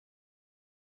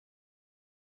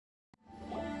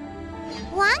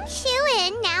Wang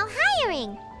Shu-in now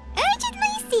hiring.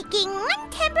 Urgently seeking one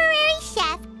temporary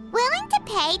chef willing to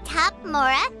pay top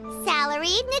Mora,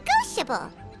 salary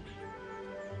negotiable.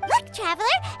 Look, Traveler,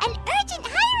 an urgent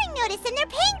hiring notice and they're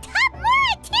paying top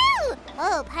Mora too!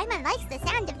 Oh, Paimon likes the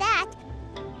sound of that.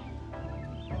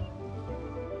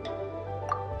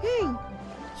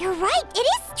 You're right, it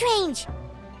is strange.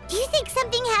 Do you think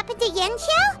something happened to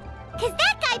Yanxiao? Cause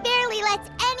that guy barely lets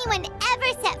anyone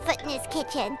ever set foot in his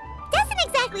kitchen. Doesn't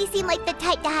exactly seem like the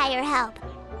type to hire help.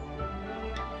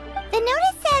 The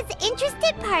notice says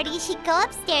interested parties should go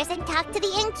upstairs and talk to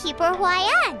the innkeeper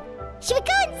Huayan. Should we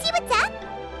go and see what's up?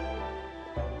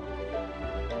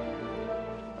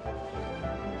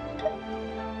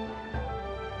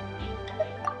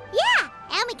 Yeah,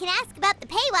 and we can ask about the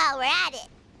pay while we're at it.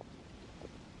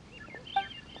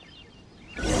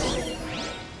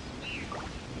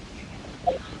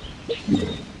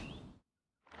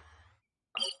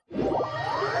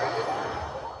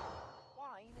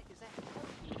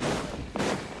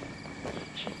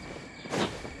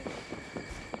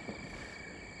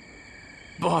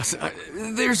 Boss,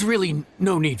 there's really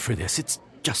no need for this. It's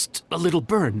just a little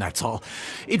burn, that's all.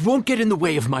 It won't get in the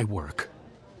way of my work.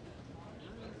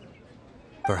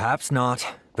 Perhaps not,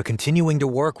 but continuing to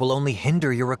work will only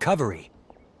hinder your recovery.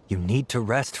 You need to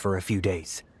rest for a few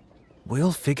days.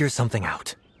 We'll figure something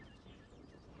out.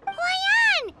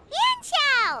 Huayan!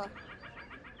 Yanxiao!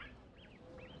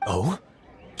 Oh?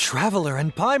 Traveler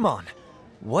and Paimon!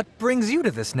 What brings you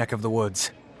to this neck of the woods?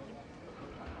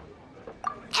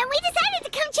 And we decided to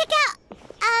come check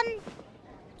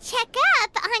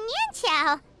up on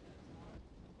Yanxiao.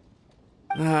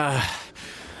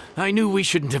 I knew we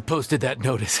shouldn't have posted that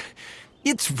notice.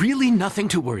 It's really nothing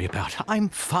to worry about. I'm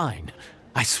fine.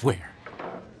 I swear.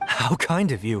 How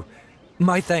kind of you.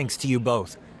 My thanks to you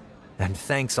both. And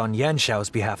thanks on Yanxiao's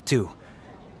behalf, too.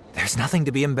 There's nothing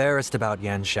to be embarrassed about,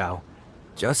 Yanxiao.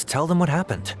 Just tell them what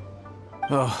happened.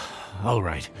 Oh, all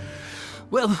right.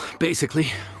 Well, basically,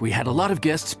 we had a lot of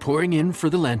guests pouring in for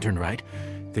the lantern rite.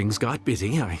 Things got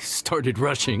busy, I started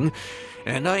rushing,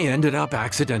 and I ended up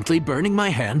accidentally burning my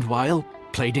hand while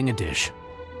plating a dish.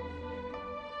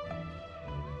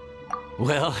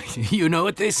 Well, you know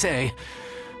what they say.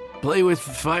 Play with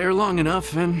fire long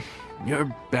enough and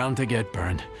you're bound to get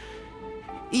burned.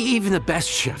 Even the best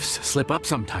chefs slip up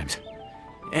sometimes.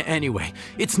 Anyway,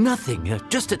 it's nothing,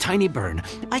 just a tiny burn.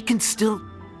 I can still...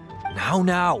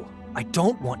 Now. I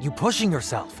don't want you pushing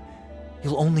yourself.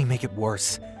 You'll only make it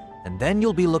worse. And then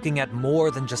you'll be looking at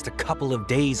more than just a couple of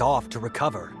days off to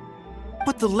recover.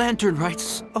 But the lantern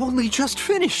rite's only just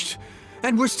finished.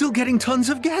 And we're still getting tons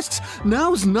of guests.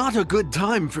 Now's not a good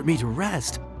time for me to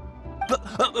rest.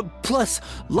 Plus,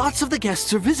 lots of the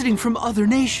guests are visiting from other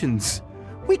nations.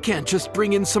 We can't just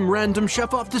bring in some random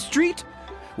chef off the street.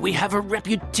 We have a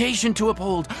reputation to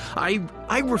uphold. I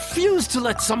refuse to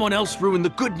let someone else ruin the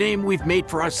good name we've made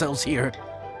for ourselves here.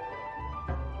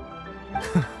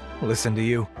 Listen to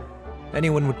you.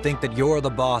 Anyone would think that you're the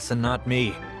boss and not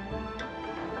me.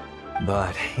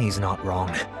 But he's not wrong.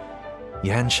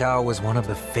 Yanxiao was one of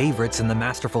the favorites in the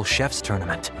Masterful Chefs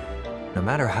tournament. No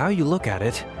matter how you look at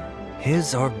it,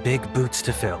 his are big boots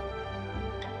to fill.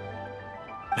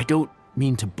 I don't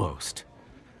mean to boast,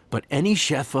 but any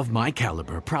chef of my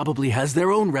caliber probably has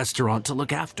their own restaurant to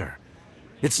look after.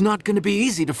 It's not going to be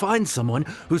easy to find someone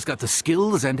who's got the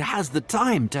skills and has the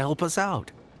time to help us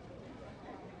out.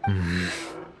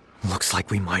 Looks like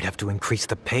we might have to increase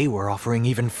the pay we're offering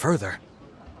even further.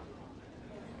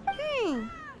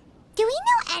 Do we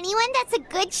know anyone that's a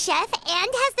good chef and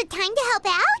has the time to help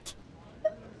out?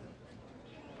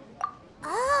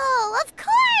 Oh, of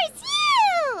course,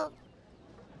 you!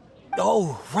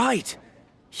 Oh, right.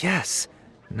 Yes.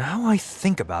 Now I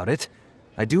think about it,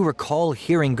 I do recall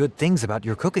hearing good things about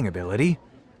your cooking ability.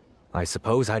 I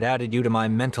suppose I'd added you to my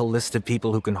mental list of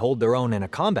people who can hold their own in a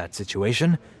combat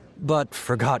situation, but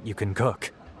forgot you can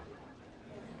cook.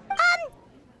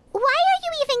 Why are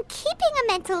you even keeping a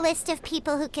mental list of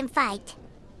people who can fight?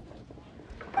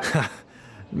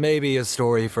 Maybe a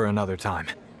story for another time.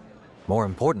 More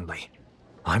importantly,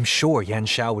 I'm sure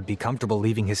Yanxiao would be comfortable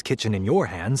leaving his kitchen in your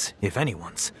hands, if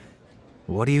anyone's.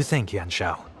 What do you think,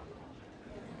 Yanxiao?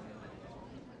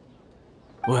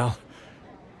 Well,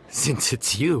 since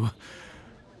it's you,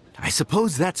 I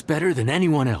suppose that's better than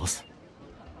anyone else.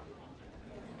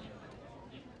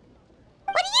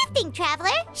 What do you think, Traveler?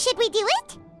 Should we do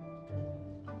it?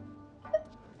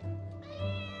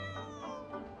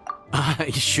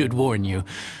 I should warn you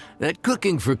that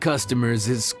cooking for customers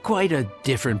is quite a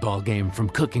different ballgame from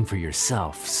cooking for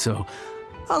yourself, so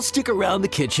I'll stick around the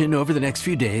kitchen over the next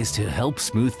few days to help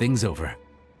smooth things over.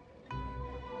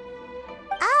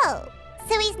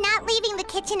 So he's not leaving the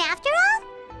kitchen after all?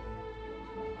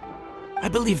 I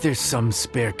believe there's some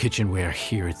spare kitchenware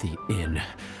here at the inn.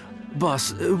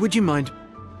 Boss, would you mind?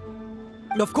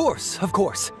 Of course, of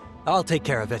course. I'll take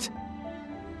care of it.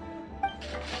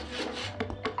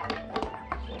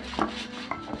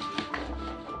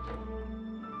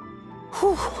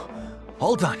 Whew.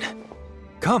 All done.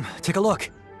 Come, take a look.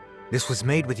 This was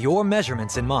made with your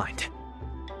measurements in mind.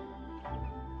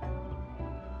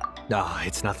 Ah,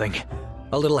 it's nothing.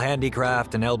 A little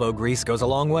handicraft and elbow grease goes a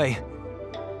long way.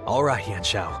 All right,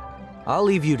 Yanxiao. I'll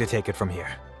leave you to take it from here.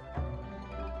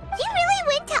 You really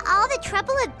went to all the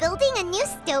trouble of building a new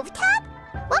stovetop?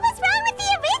 What was wrong with the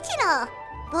original?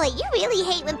 Boy, you really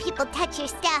hate when people touch your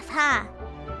stuff, huh?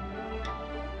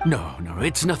 No,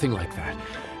 it's nothing like that.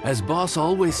 As Boss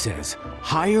always says,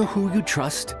 hire who you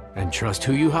trust and trust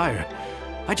who you hire.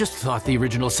 I just thought the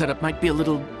original setup might be a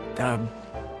little,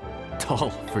 tall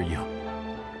for you.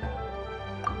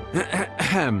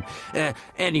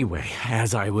 Anyway,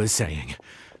 as I was saying,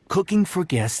 cooking for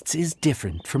guests is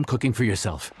different from cooking for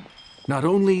yourself. Not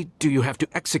only do you have to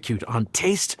execute on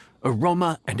taste,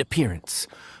 aroma, and appearance,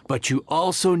 but you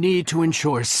also need to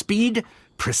ensure speed,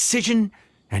 precision,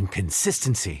 and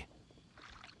consistency.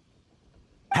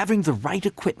 Having the right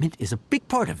equipment is a big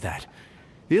part of that.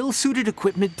 Ill-suited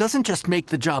equipment doesn't just make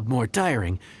the job more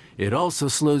tiring, it also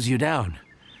slows you down.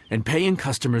 And paying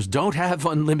customers don't have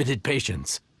unlimited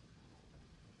patience.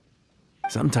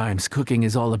 Sometimes cooking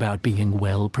is all about being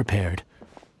well prepared.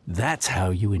 That's how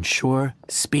you ensure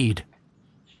speed.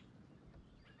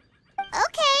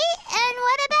 Okay, and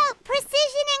what about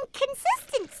precision and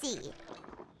consistency?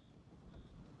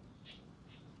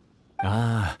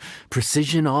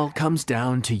 Precision all comes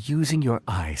down to using your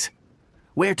eyes.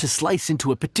 Where to slice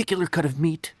into a particular cut of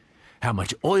meat, how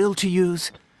much oil to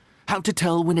use, how to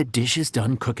tell when a dish is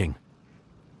done cooking.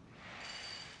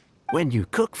 When you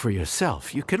cook for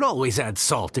yourself, you can always add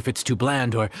salt if it's too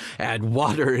bland or add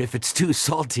water if it's too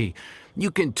salty.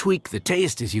 You can tweak the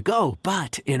taste as you go,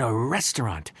 but in a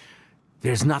restaurant,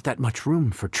 there's not that much room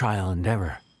for trial and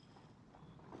error.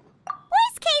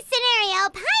 Worst case scenario,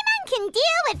 Paimon can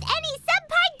deal with any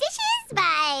subpar dishes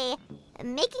by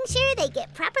making sure they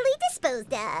get properly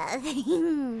disposed of.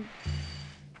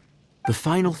 The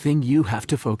final thing you have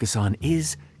to focus on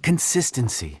is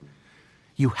consistency.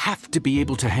 You have to be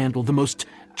able to handle the most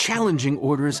challenging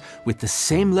orders with the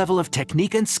same level of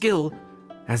technique and skill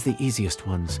as the easiest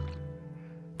ones.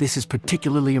 This is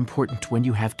particularly important when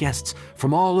you have guests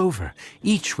from all over,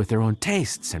 each with their own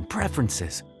tastes and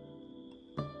preferences.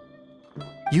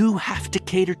 You have to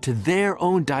cater to their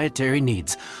own dietary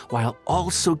needs while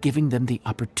also giving them the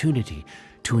opportunity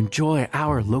to enjoy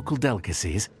our local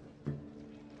delicacies.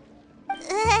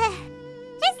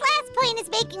 This last point is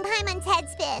making Paimon's head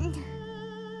spin.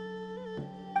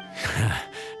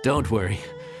 Don't worry.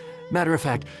 Matter of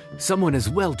fact, someone as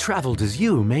well-traveled as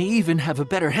you may even have a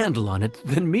better handle on it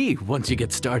than me once you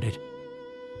get started.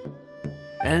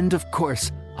 And of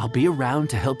course, I'll be around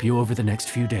to help you over the next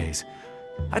few days.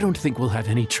 I don't think we'll have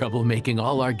any trouble making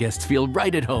all our guests feel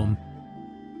right at home.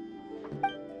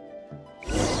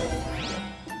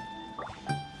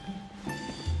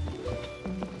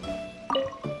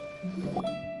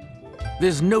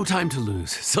 There's no time to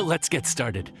lose, so let's get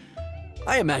started.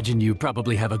 I imagine you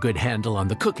probably have a good handle on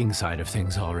the cooking side of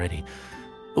things already.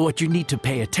 What you need to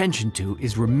pay attention to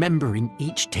is remembering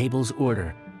each table's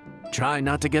order. Try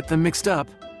not to get them mixed up.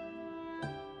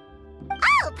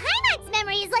 Oh, Paimon's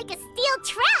memory is like a steel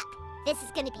trap. This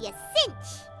is gonna be a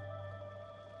cinch.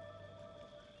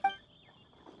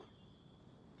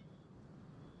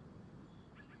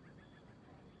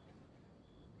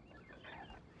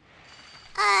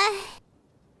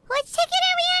 Which ticket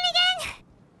are we on again?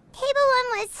 Table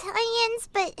 1 was onions,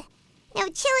 but no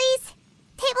chilies.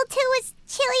 Table 2 was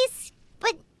chilies,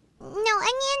 but no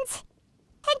onions.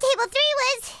 And table 3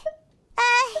 was,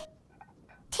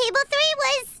 table 3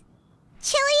 was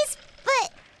chilies, but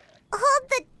hold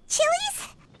the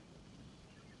chilies?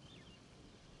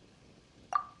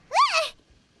 Ah!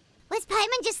 Was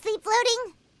Paimon just sleep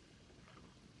floating?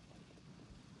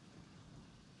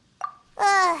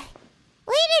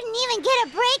 We didn't even get a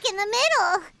break in the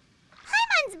middle.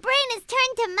 Paimon's brain has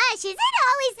turned to mush. Is it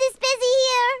always this busy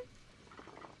here?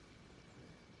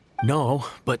 No,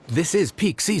 but this is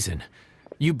peak season.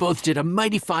 You both did a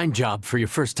mighty fine job for your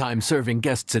first time serving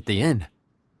guests at the inn.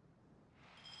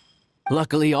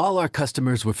 Luckily, all our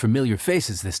customers were familiar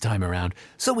faces this time around,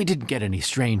 so we didn't get any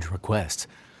strange requests.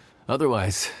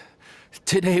 Otherwise,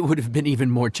 today would have been even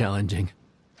more challenging.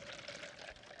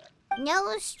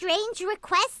 No strange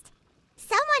request?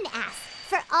 Someone asked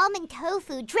for almond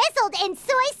tofu drizzled in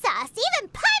soy sauce. Even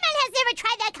Paimon has has never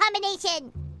tried that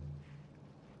combination!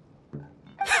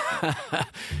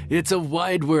 It's a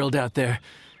wide world out there.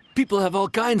 People have all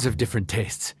kinds of different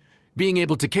tastes. Being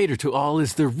able to cater to all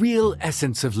is the real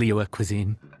essence of Liyue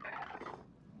cuisine.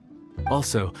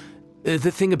 Also,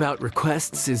 the thing about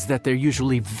requests is that they're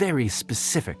usually very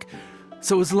specific.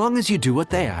 So as long as you do what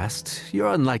they asked,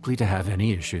 you're unlikely to have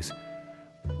any issues.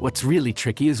 What's really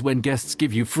tricky is when guests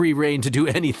give you free rein to do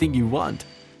anything you want.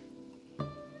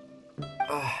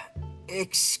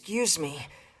 Excuse me.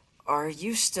 Are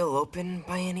you still open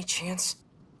by any chance?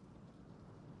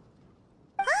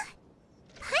 Huh?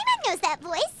 Paimon knows that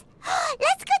voice.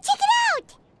 Let's go check it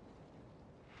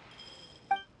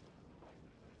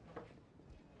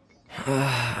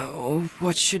out!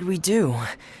 What should we do?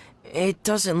 It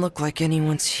doesn't look like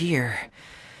anyone's here.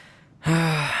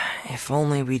 If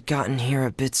only we'd gotten here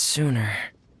a bit sooner.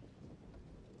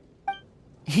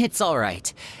 It's all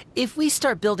right. If we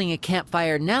start building a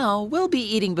campfire now, we'll be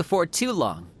eating before too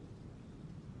long.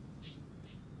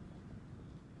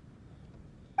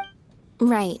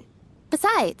 Right.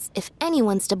 Besides, if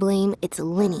anyone's to blame, it's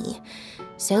Linny.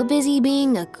 So busy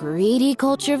being a greedy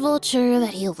culture vulture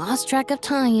that he lost track of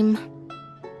time.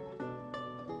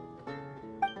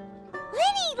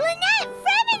 Linny, Lynette,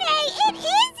 Fremine, it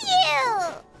is you!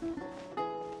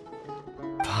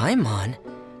 Paimon?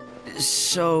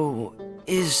 So,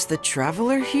 is the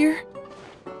Traveler here?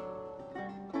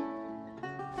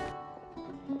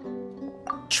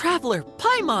 Traveler,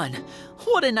 Paimon!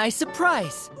 What a nice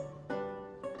surprise!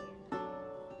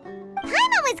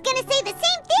 Paimon was gonna say the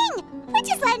same thing! We're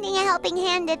just lending a helping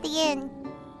hand at the inn.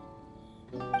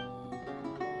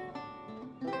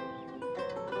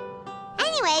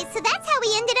 Anyway, so that's how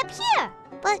we ended up here.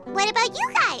 But what about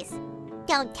you guys?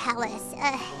 Don't tell us.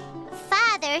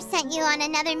 Father sent you on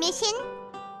another mission?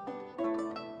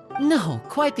 No,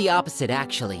 quite the opposite,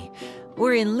 actually.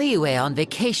 We're in Liyue on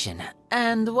vacation,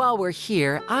 and while we're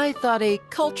here, I thought a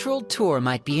cultural tour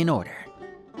might be in order.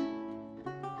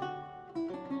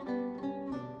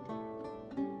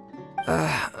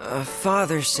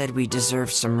 Father said we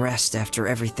deserve some rest after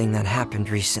everything that happened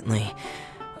recently.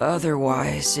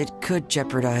 Otherwise, it could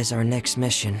jeopardize our next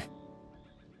mission.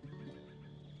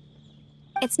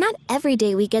 It's not every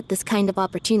day we get this kind of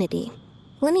opportunity.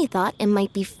 Linny thought it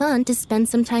might be fun to spend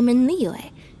some time in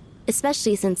Liyue,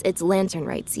 especially since it's Lantern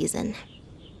Rite season.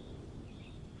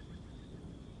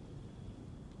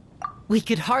 We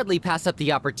could hardly pass up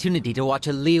the opportunity to watch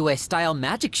a Liyue-style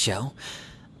magic show.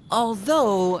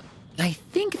 Although, I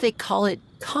think they call it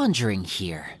conjuring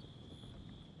here.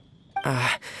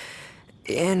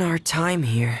 In our time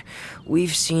here,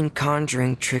 we've seen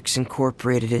conjuring tricks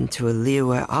incorporated into a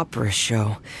Liyue opera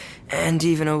show, and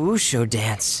even a wushu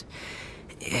dance.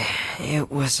 It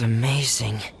was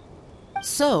amazing.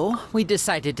 So, we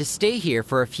decided to stay here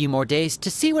for a few more days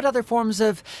to see what other forms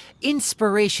of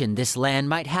inspiration this land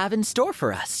might have in store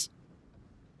for us.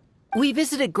 We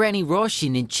visited Granny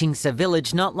Roshin in Qingsa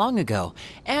village not long ago,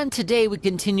 and today we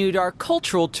continued our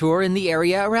cultural tour in the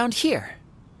area around here.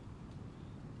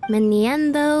 In the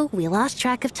end, though, we lost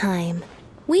track of time.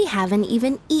 We haven't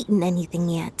even eaten anything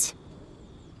yet.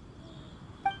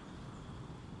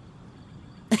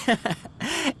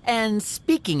 And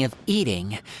speaking of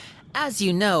eating, as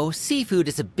you know, seafood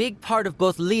is a big part of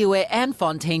both Liyue and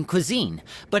Fontaine cuisine,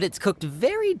 but it's cooked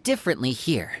very differently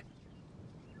here.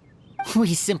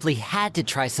 We simply had to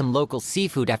try some local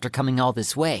seafood after coming all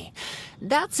this way.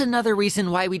 That's another reason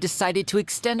why we decided to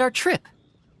extend our trip.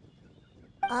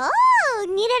 Oh,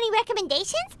 need any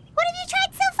recommendations? What have you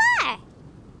tried so far?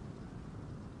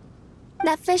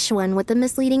 That fish one with the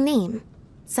misleading name.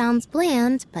 Sounds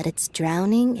bland, but it's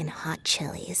drowning in hot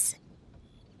chilies.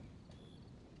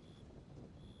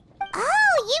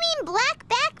 Oh, you mean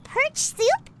blackback perch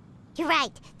soup? You're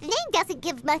right, the name doesn't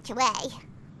give much away.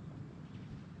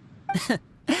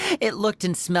 It looked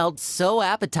and smelled so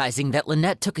appetizing that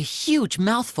Lynette took a huge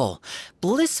mouthful,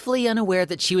 blissfully unaware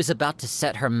that she was about to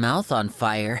set her mouth on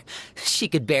fire. She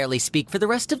could barely speak for the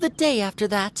rest of the day after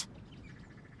that.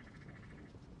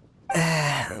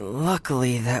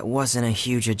 Luckily, that wasn't a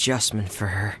huge adjustment for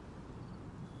her.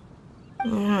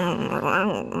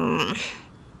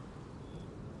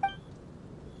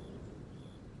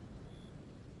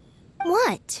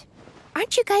 What?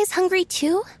 Aren't you guys hungry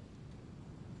too?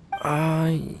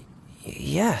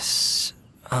 Yes.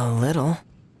 A little.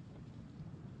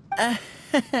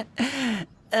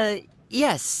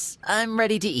 Yes, I'm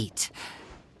ready to eat.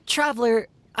 Traveler,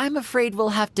 I'm afraid we'll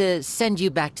have to send you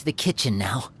back to the kitchen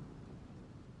now.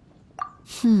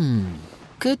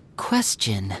 Good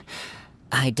question.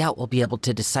 I doubt we'll be able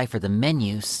to decipher the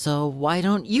menu, so why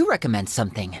don't you recommend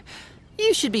something?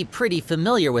 You should be pretty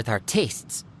familiar with our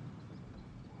tastes.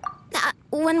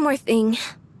 One more thing.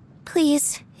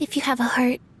 Please, if you have a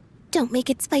heart, don't make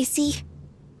it spicy.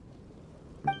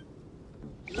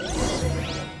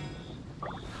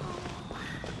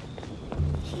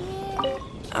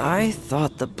 I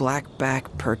thought the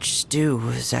blackback perch stew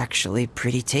was actually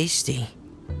pretty tasty.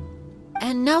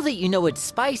 And now that you know it's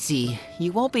spicy,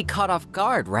 you won't be caught off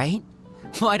guard, right?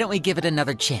 Why don't we give it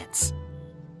another chance?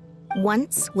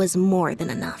 Once was more than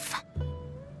enough.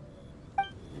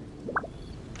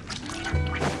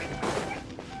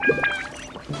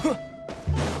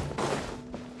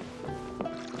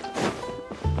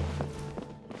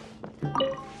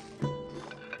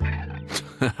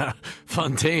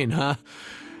 Fontaine, huh?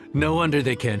 No wonder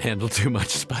they can't handle too much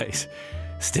spice.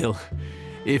 Still,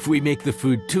 if we make the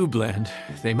food too bland,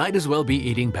 they might as well be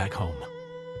eating back home.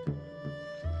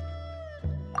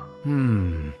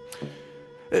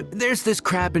 There's this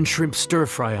crab and shrimp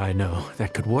stir-fry I know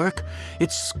that could work.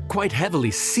 It's quite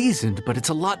heavily seasoned, but it's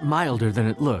a lot milder than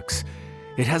it looks.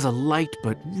 It has a light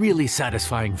but really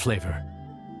satisfying flavor.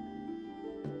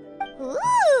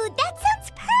 Ooh, that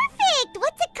sounds perfect!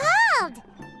 What's it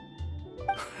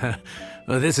called?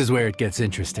 Well, this is where it gets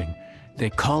interesting. They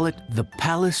call it the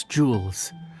Palace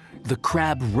Jewels. The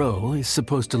crab roe is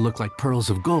supposed to look like pearls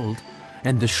of gold,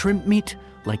 and the shrimp meat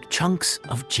like chunks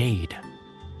of jade.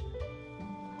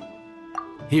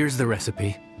 Here's the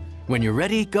recipe. When you're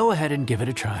ready, go ahead and give it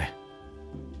a try.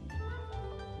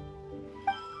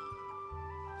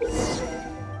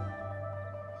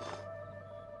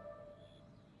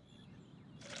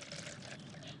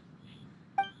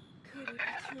 Could it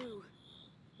be true?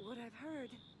 What I've heard.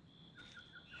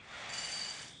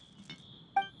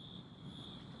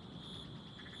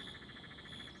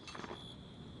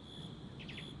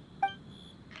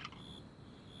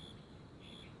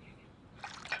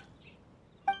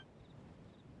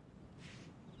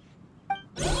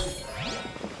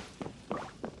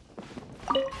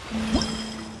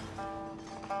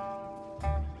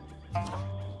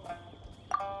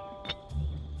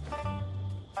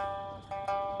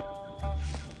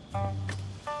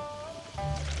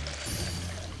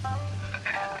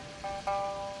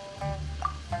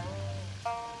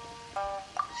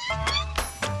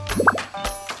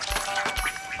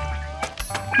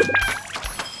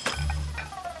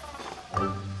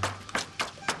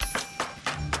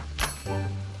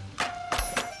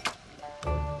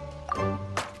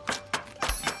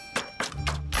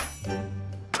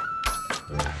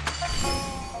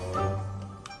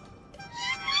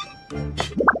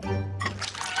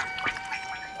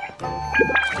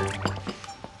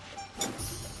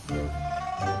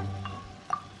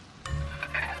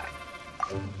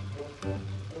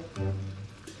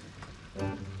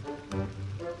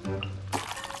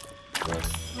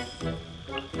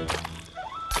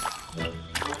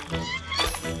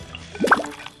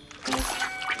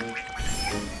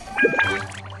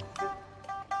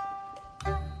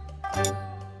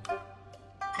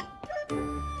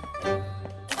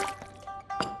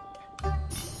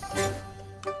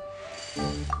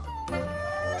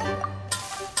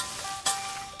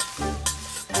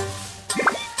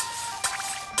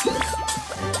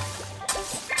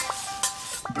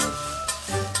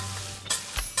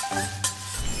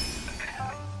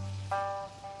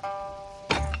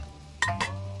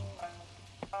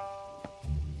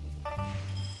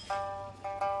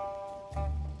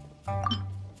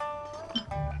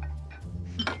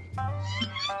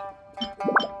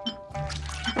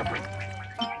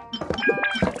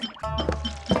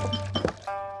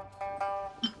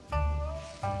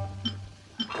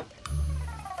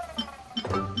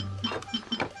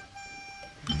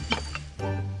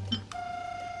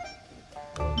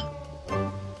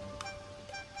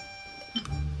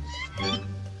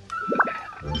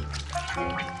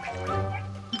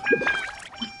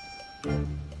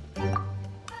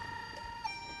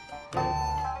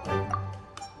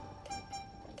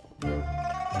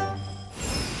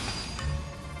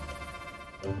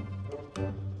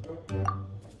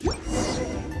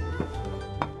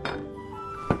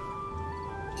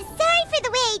 Sorry for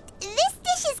the wait. This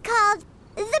dish is called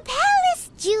the Palace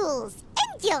Jewels.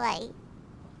 Enjoy.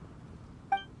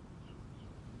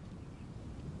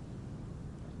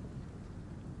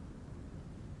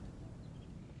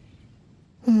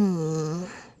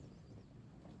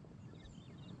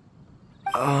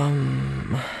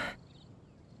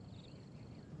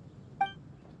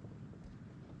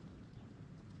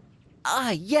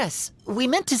 Yes. We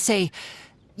meant to say,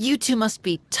 you two must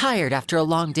be tired after a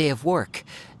long day of work.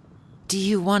 Do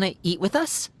you want to eat with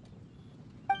us?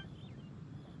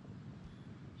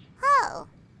 Oh.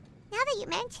 Now that you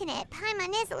mention it,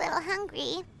 Paimon is a little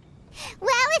hungry.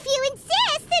 Well, if you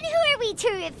insist, then who are we to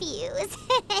refuse?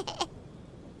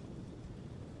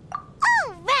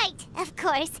 Oh, right! Of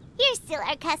course. You're still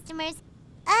our customers.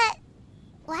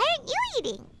 Why aren't you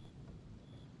eating?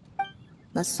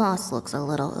 The sauce looks a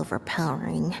little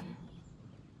overpowering.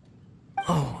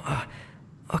 Oh,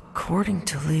 according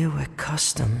to Liyue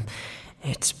custom,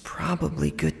 it's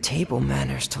probably good table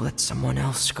manners to let someone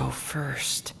else go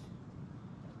first.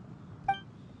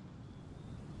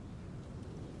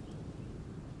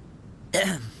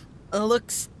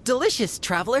 Looks delicious,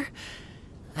 traveler.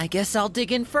 I guess I'll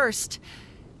dig in first.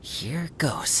 Here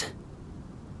goes.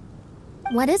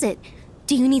 What is it?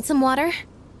 Do you need some water?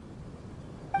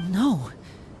 No.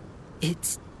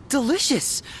 It's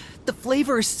delicious. The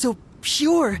flavor is so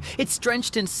pure. It's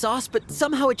drenched in sauce, but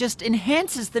somehow it just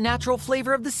enhances the natural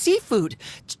flavor of the seafood.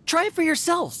 Try it for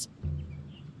yourselves.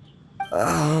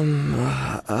 All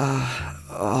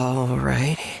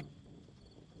right.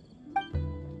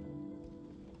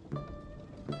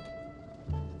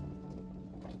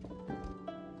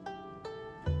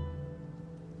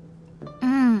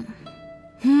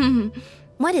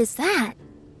 What is that?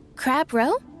 Crab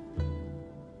roe?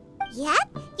 Yep,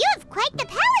 you have quite the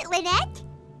palate, Lynette.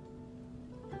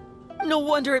 No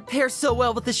wonder it pairs so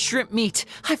well with the shrimp meat.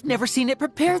 I've never seen it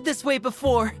prepared this way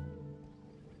before.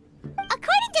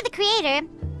 According to the creator,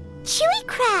 chewy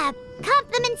crab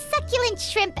complements succulent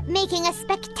shrimp, making a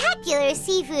spectacular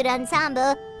seafood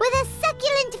ensemble with a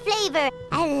succulent flavor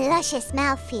and luscious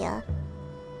mouthfeel.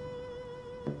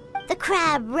 The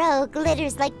crab roe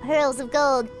glitters like pearls of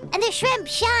gold, and the shrimp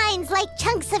shines like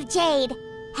chunks of jade.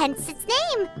 Hence its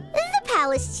name, the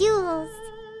Palace Jewels.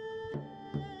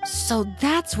 So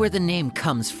that's where the name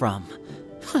comes from.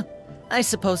 Huh. I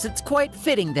suppose it's quite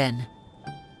fitting then.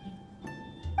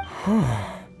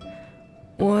 Huh.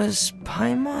 Was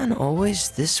Paimon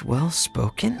always this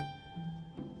well-spoken?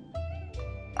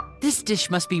 This dish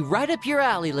must be right up your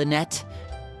alley, Lynette.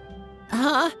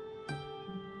 Huh?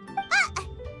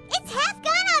 It's half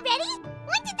gone already?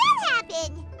 When did that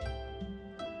happen?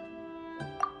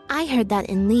 I heard that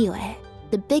in Liyue,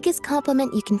 the biggest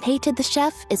compliment you can pay to the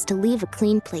chef is to leave a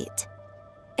clean plate.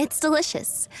 It's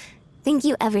delicious. Thank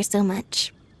you ever so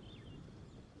much.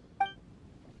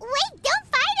 Wait, don't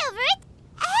fight over it!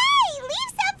 Hey,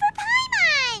 leave some for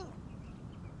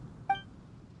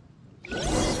Paimon!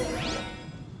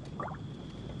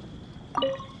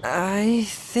 I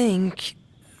think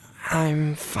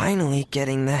I'm finally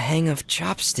getting the hang of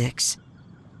chopsticks.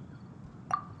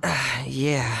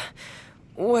 Yeah.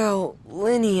 Well,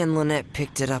 Linny and Lynette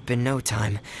picked it up in no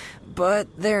time, but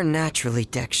they're naturally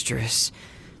dexterous.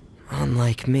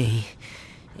 Unlike me,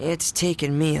 it's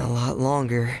taken me a lot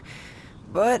longer,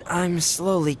 but I'm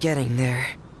slowly getting there.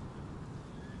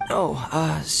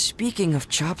 Oh, speaking of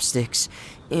chopsticks,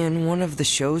 in one of the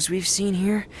shows we've seen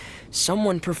here,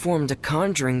 someone performed a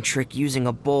conjuring trick using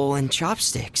a bowl and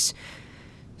chopsticks.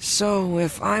 So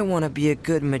if I want to be a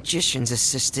good magician's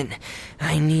assistant,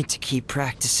 I need to keep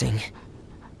practicing.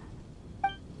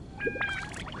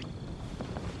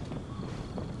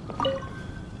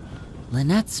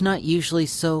 Lynette's not usually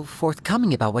so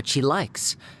forthcoming about what she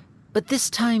likes. But this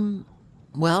time,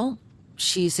 well,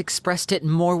 she's expressed it in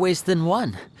more ways than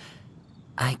one.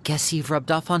 I guess you've rubbed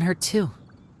off on her too.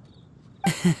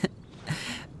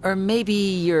 Or maybe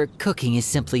your cooking is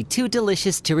simply too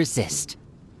delicious to resist.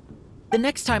 The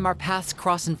next time our paths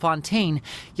cross in Fontaine,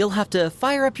 you'll have to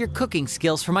fire up your cooking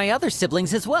skills for my other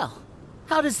siblings as well.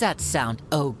 How does that sound,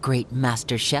 oh great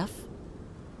master chef?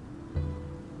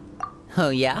 Oh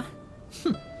yeah?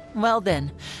 Well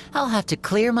then, I'll have to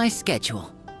clear my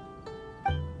schedule.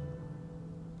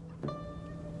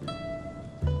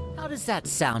 How does that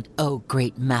sound, oh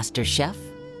great master chef?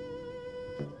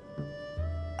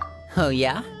 Oh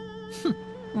yeah?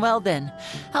 Well then,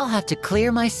 I'll have to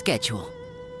clear my schedule.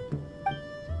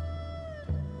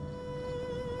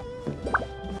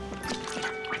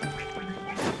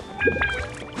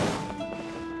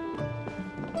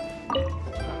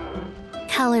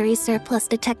 Calorie surplus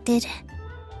detected.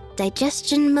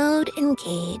 Digestion mode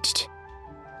engaged.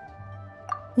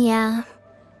 Yeah.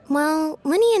 Well,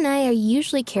 Linny and I are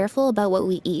usually careful about what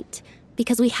we eat,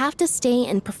 because we have to stay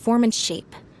in performance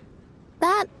shape.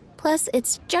 That, plus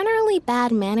it's generally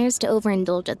bad manners to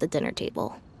overindulge at the dinner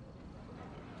table.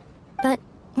 But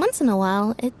once in a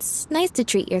while, it's nice to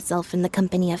treat yourself in the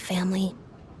company of family.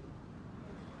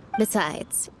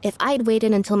 Besides, if I'd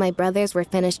waited until my brothers were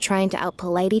finished trying to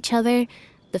out-polite each other,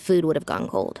 the food would have gone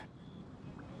cold.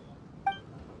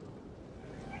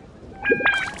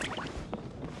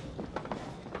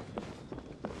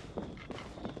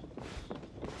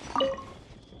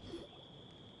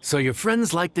 So your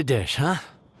friends like the dish, huh?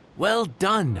 Well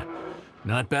done.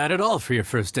 Not bad at all for your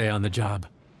first day on the job.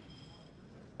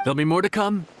 There'll be more to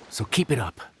come, so keep it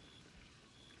up.